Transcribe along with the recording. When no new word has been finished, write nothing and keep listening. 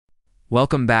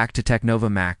Welcome back to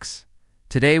Technova Max.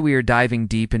 Today we are diving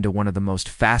deep into one of the most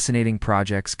fascinating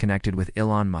projects connected with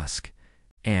Elon Musk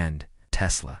and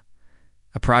Tesla,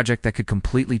 a project that could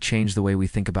completely change the way we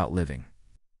think about living.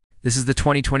 This is the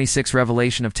 2026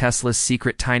 revelation of Tesla's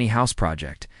secret tiny house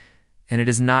project, and it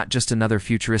is not just another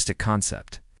futuristic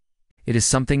concept. It is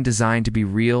something designed to be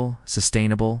real,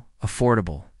 sustainable,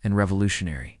 affordable, and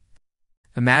revolutionary.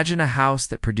 Imagine a house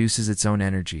that produces its own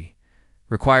energy,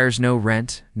 requires no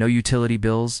rent, no utility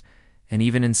bills, and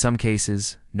even in some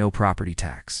cases, no property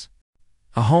tax.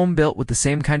 A home built with the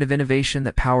same kind of innovation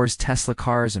that powers Tesla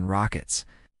cars and rockets.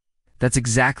 That's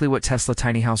exactly what Tesla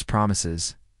Tiny House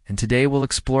promises, and today we'll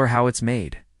explore how it's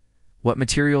made, what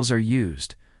materials are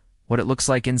used, what it looks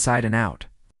like inside and out,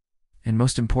 and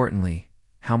most importantly,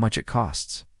 how much it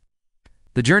costs.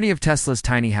 The journey of Tesla's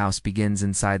tiny house begins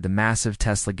inside the massive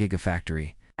Tesla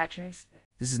Gigafactory.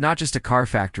 This is not just a car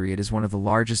factory, it is one of the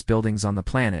largest buildings on the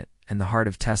planet and the heart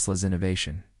of Tesla's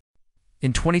innovation.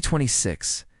 In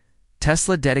 2026,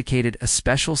 Tesla dedicated a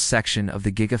special section of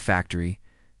the Gigafactory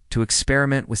to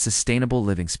experiment with sustainable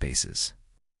living spaces.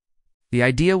 The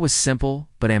idea was simple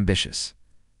but ambitious.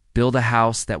 Build a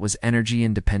house that was energy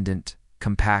independent,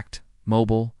 compact,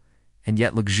 mobile, and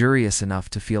yet luxurious enough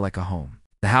to feel like a home.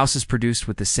 The house is produced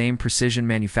with the same precision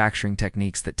manufacturing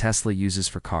techniques that Tesla uses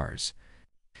for cars.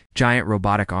 Giant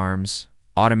robotic arms,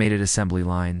 automated assembly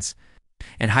lines,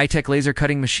 and high-tech laser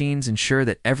cutting machines ensure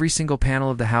that every single panel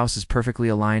of the house is perfectly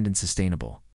aligned and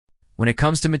sustainable. When it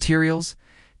comes to materials,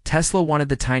 Tesla wanted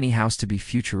the tiny house to be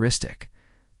futuristic,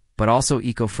 but also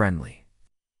eco-friendly.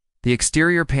 The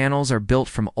exterior panels are built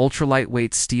from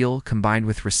ultra-lightweight steel combined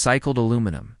with recycled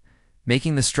aluminum,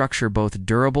 making the structure both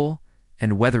durable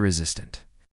and weather-resistant.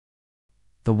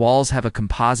 The walls have a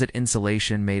composite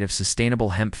insulation made of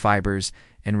sustainable hemp fibers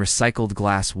and recycled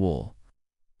glass wool,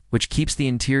 which keeps the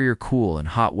interior cool in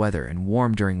hot weather and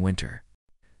warm during winter.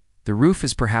 The roof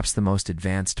is perhaps the most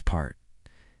advanced part.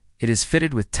 It is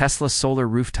fitted with Tesla solar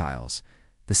roof tiles,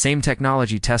 the same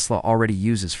technology Tesla already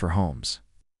uses for homes.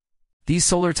 These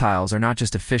solar tiles are not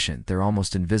just efficient, they're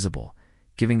almost invisible,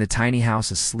 giving the tiny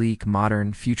house a sleek,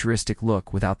 modern, futuristic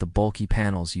look without the bulky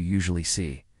panels you usually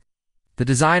see. The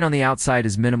design on the outside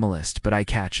is minimalist but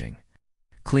eye-catching.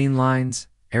 Clean lines,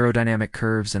 aerodynamic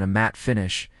curves, and a matte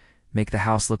finish make the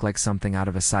house look like something out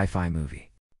of a sci-fi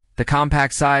movie. The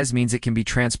compact size means it can be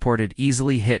transported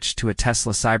easily, hitched to a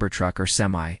Tesla Cybertruck or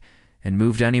semi, and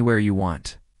moved anywhere you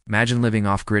want. Imagine living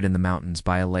off-grid in the mountains,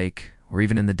 by a lake, or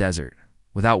even in the desert,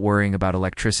 without worrying about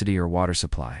electricity or water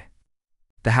supply.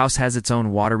 The house has its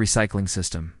own water recycling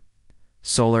system,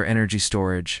 solar energy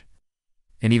storage,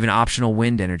 and even optional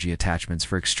wind energy attachments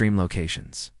for extreme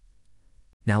locations.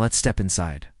 Now let's step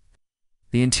inside.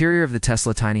 The interior of the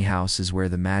Tesla tiny house is where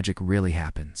the magic really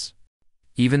happens.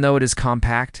 Even though it is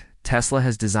compact, Tesla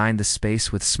has designed the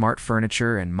space with smart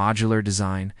furniture and modular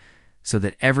design so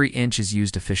that every inch is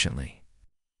used efficiently.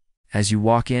 As you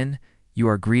walk in, you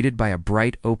are greeted by a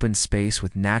bright open space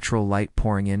with natural light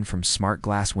pouring in from smart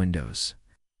glass windows.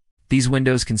 These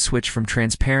windows can switch from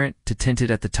transparent to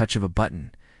tinted at the touch of a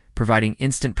button, providing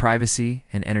instant privacy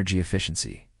and energy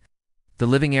efficiency. The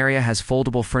living area has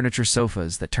foldable furniture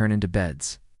sofas that turn into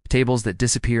beds, tables that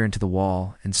disappear into the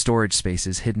wall, and storage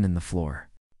spaces hidden in the floor.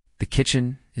 The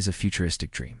kitchen is a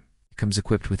futuristic dream. It comes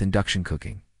equipped with induction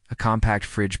cooking, a compact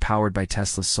fridge powered by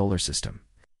Tesla's solar system,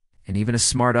 and even a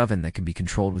smart oven that can be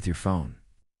controlled with your phone.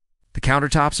 The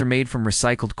countertops are made from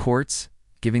recycled quartz,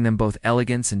 giving them both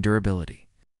elegance and durability.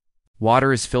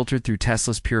 Water is filtered through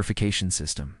Tesla's purification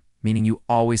system, meaning you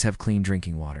always have clean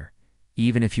drinking water,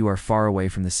 even if you are far away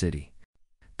from the city.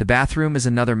 The bathroom is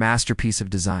another masterpiece of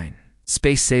design.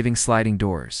 Space-saving sliding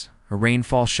doors, a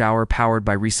rainfall shower powered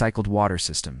by recycled water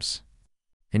systems,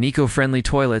 and eco-friendly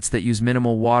toilets that use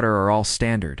minimal water are all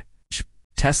standard.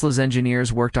 Tesla's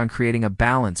engineers worked on creating a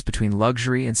balance between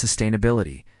luxury and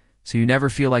sustainability, so you never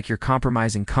feel like you're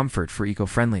compromising comfort for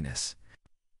eco-friendliness.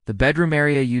 The bedroom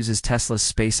area uses Tesla's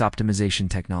space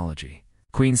optimization technology.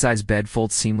 Queen-size bed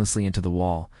folds seamlessly into the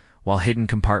wall, while hidden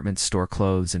compartments store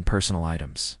clothes and personal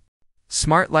items.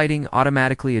 Smart lighting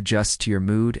automatically adjusts to your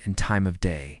mood and time of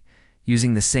day,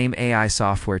 using the same AI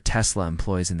software Tesla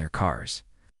employs in their cars.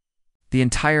 The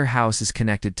entire house is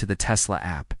connected to the Tesla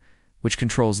app, which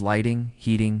controls lighting,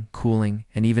 heating, cooling,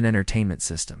 and even entertainment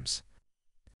systems.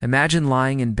 Imagine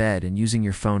lying in bed and using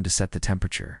your phone to set the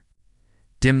temperature,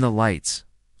 dim the lights,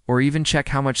 or even check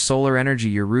how much solar energy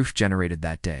your roof generated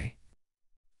that day.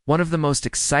 One of the most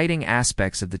exciting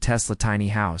aspects of the Tesla tiny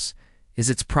house is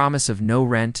its promise of no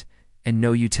rent and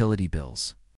no utility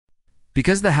bills.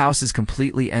 Because the house is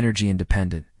completely energy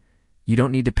independent, you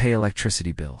don't need to pay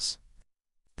electricity bills.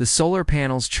 The solar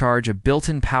panels charge a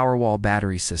built-in Powerwall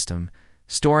battery system,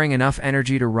 storing enough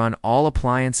energy to run all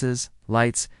appliances,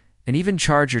 lights, and even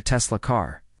charge your Tesla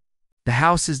car. The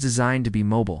house is designed to be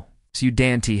mobile, so you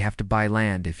don't have to buy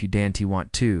land if you don't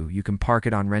want to. You can park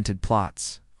it on rented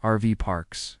plots, RV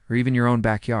parks, or even your own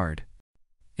backyard.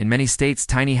 In many states,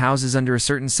 tiny houses under a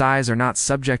certain size are not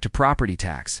subject to property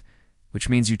tax, which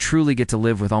means you truly get to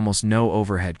live with almost no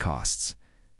overhead costs.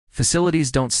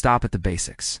 Facilities don't stop at the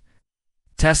basics.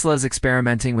 Tesla is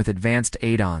experimenting with advanced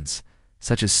add-ons,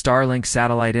 such as Starlink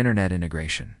satellite internet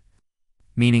integration,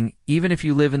 meaning even if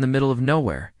you live in the middle of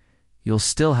nowhere, you'll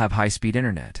still have high-speed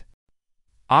internet.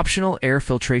 Optional air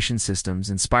filtration systems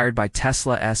inspired by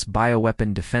Tesla's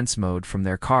bioweapon defense mode from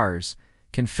their cars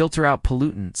can filter out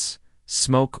pollutants,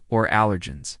 smoke, or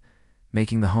allergens,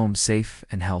 making the home safe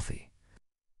and healthy.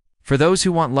 For those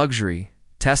who want luxury,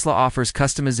 Tesla offers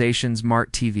customization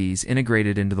smart TVs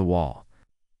integrated into the wall,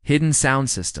 hidden sound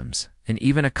systems, and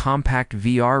even a compact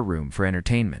VR room for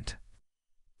entertainment.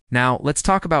 Now, let's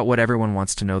talk about what everyone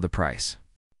wants to know: the price.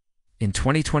 In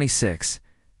 2026,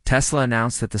 Tesla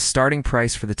announced that the starting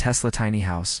price for the Tesla tiny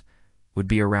house would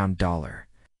be around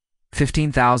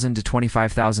 $15,000 to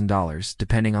 $25,000,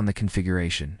 depending on the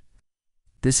configuration.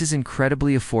 This is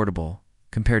incredibly affordable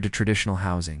compared to traditional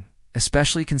housing,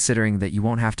 especially considering that you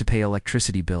won't have to pay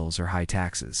electricity bills or high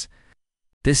taxes.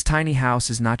 This tiny house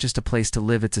is not just a place to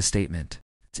live, it's a statement.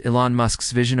 It's Elon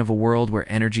Musk's vision of a world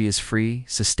where energy is free,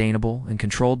 sustainable, and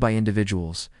controlled by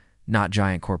individuals, not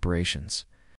giant corporations.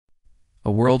 A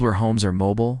world where homes are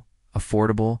mobile,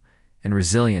 affordable, and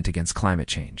resilient against climate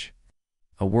change.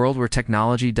 A world where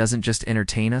technology doesn't just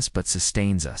entertain us, but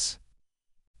sustains us.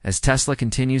 As Tesla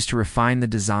continues to refine the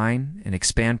design and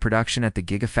expand production at the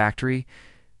Gigafactory,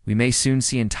 we may soon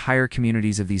see entire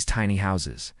communities of these tiny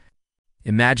houses.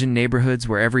 Imagine neighborhoods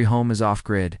where every home is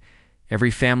off-grid,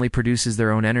 every family produces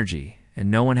their own energy,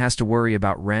 and no one has to worry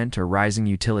about rent or rising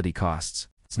utility costs.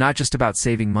 It's not just about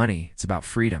saving money, it's about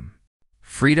freedom.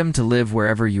 Freedom to live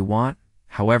wherever you want,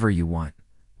 however you want,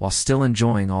 while still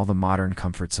enjoying all the modern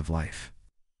comforts of life.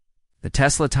 The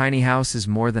Tesla tiny house is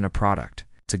more than a product.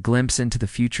 It's a glimpse into the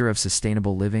future of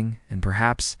sustainable living and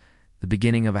perhaps the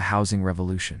beginning of a housing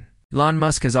revolution. Elon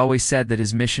Musk has always said that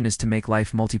his mission is to make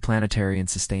life multiplanetary and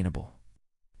sustainable.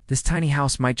 This tiny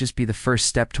house might just be the first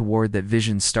step toward that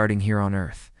vision, starting here on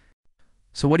Earth.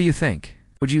 So what do you think?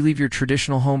 Would you leave your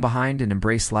traditional home behind and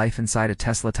embrace life inside a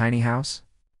Tesla tiny house?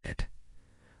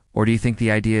 Or do you think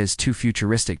the idea is too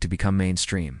futuristic to become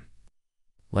mainstream?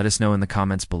 Let us know in the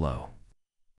comments below.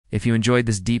 If you enjoyed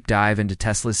this deep dive into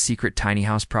Tesla's secret tiny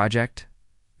house project,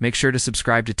 make sure to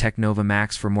subscribe to Technova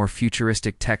Max for more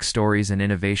futuristic tech stories and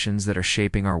innovations that are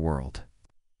shaping our world.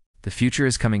 The future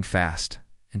is coming fast,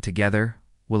 and together,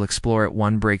 we'll explore it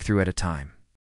one breakthrough at a time.